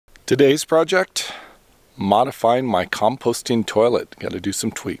Today's project, modifying my composting toilet. Got to do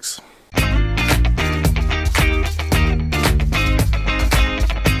some tweaks.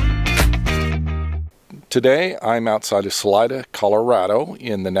 Today I'm outside of Salida, Colorado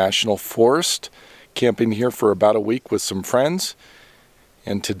in the National Forest, camping here for about a week with some friends.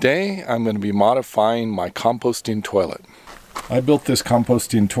 And today I'm going to be modifying my composting toilet. I built this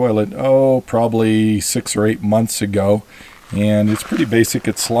composting toilet, probably 6 or 8 months ago. And it's pretty basic.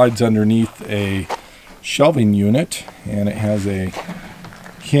 It slides underneath a shelving unit and it has a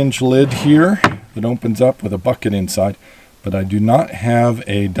hinge lid here that opens up with a bucket inside. But I do not have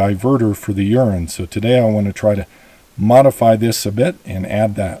a diverter for the urine. So today I want to try to modify this a bit and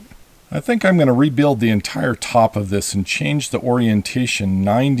add that. I think I'm going to rebuild the entire top of this and change the orientation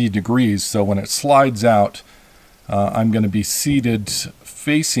 90 degrees. So when it slides out, I'm going to be seated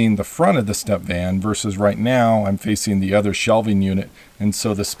facing the front of the step van versus right now I'm facing the other shelving unit. And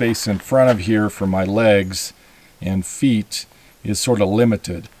so the space in front of here for my legs and feet is sort of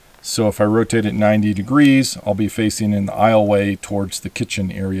limited. So if I rotate it 90 degrees, I'll be facing in the aisleway towards the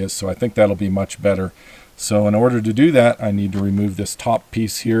kitchen area. So I think that'll be much better. So in order to do that, I need to remove this top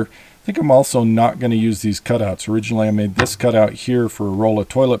piece here. I think I'm also not going to use these cutouts. Originally I made this cutout here for a roll of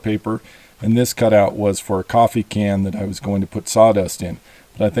toilet paper, and this cutout was for a coffee can that I was going to put sawdust in.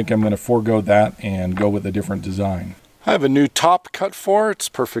 But I think I'm going to forego that and go with a different design. I have a new top cut for. It's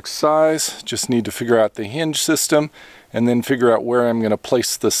perfect size. Just need to figure out the hinge system and then figure out where I'm going to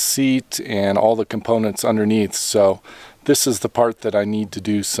place the seat and all the components underneath. So this is the part that I need to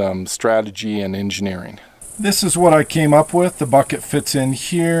do some strategy and engineering. This is what I came up with. The bucket fits in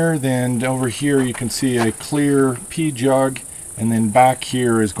here. Then over here you can see a clear pea jug. And then back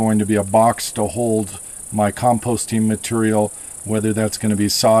here is going to be a box to hold my composting material, whether that's going to be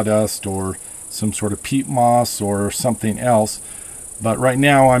sawdust or some sort of peat moss or something else. But right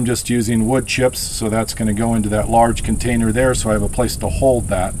now I'm just using wood chips, so that's going to go into that large container there, so I have a place to hold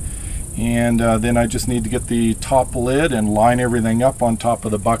that. And then I just need to get the top lid and line everything up on top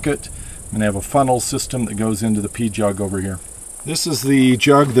of the bucket. And I have a funnel system that goes into the pea jug over here. This is the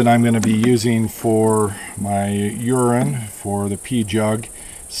jug that I'm going to be using for my urine, for the pea jug.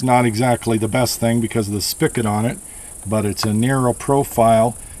 It's not exactly the best thing because of the spigot on it, but it's a narrow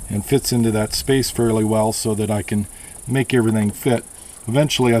profile and fits into that space fairly well so that I can make everything fit.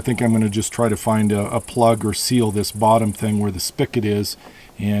 Eventually I think I'm going to just try to find a plug or seal this bottom thing where the spigot is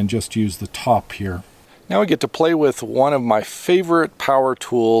and just use the top here. Now I get to play with one of my favorite power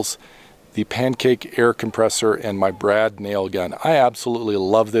tools, the Pancake air compressor and my brad nail gun. I absolutely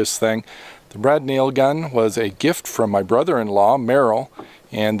love this thing. The brad nail gun was a gift from my brother-in-law, Merrill,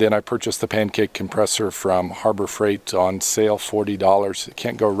 and then I purchased the Pancake compressor from Harbor Freight on sale, $40.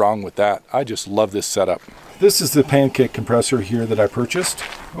 Can't go wrong with that. I just love this setup. This is the Pancake compressor here that I purchased.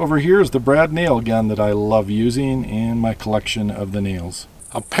 Over here is the brad nail gun that I love using in my collection of the nails.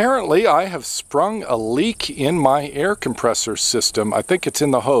 Apparently I have sprung a leak in my air compressor system. I think it's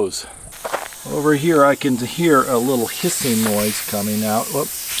in the hose. Over here I can hear a little hissing noise coming out.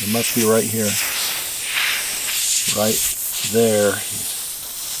 Whoops, it must be right here. Right there.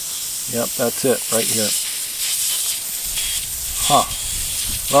 Yep, that's it, right here.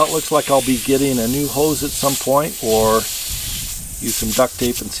 Well, it looks like I'll be getting a new hose at some point or use some duct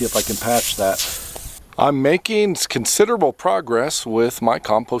tape and see if I can patch that. I'm making considerable progress with my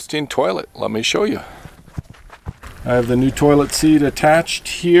composting toilet. Let me show you. I have the new toilet seat attached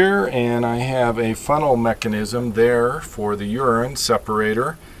here, and I have a funnel mechanism there for the urine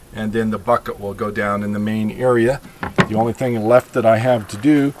separator, and then the bucket will go down in the main area. The only thing left that I have to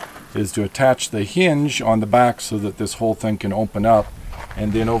do is to attach the hinge on the back so that this whole thing can open up.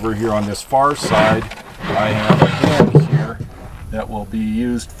 And then over here on this far side I have a hand here that will be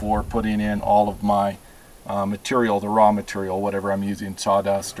used for putting in all of my material, the raw material, whatever I'm using,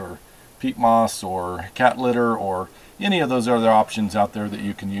 sawdust or peat moss or cat litter or any of those other options out there that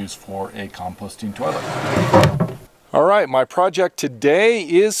you can use for a composting toilet. All right, my project today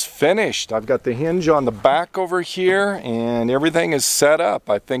is finished. I've got the hinge on the back over here and everything is set up.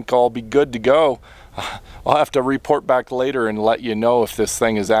 I think I'll be good to go. I'll have to report back later and let you know if this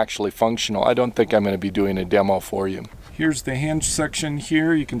thing is actually functional. I don't think I'm going to be doing a demo for you. Here's the hinge section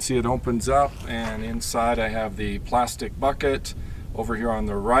here. You can see it opens up, and inside I have the plastic bucket. Over here on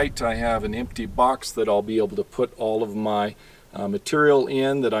the right I have an empty box that I'll be able to put all of my material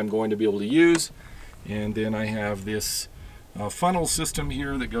in that I'm going to be able to use. And then I have this funnel system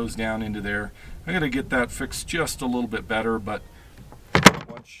here that goes down into there. I got to get that fixed just a little bit better, but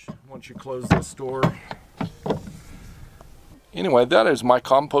once you close this door. Anyway, that is my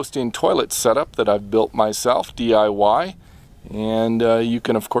composting toilet setup that I've built myself, DIY. And you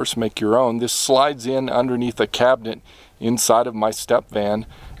can of course make your own. This slides in underneath a cabinet inside of my step van,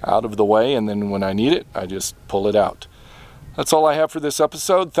 out of the way, and then when I need it, I just pull it out. That's all I have for this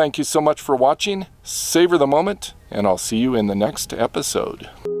episode. Thank you so much for watching. Savor the moment, and I'll see you in the next episode.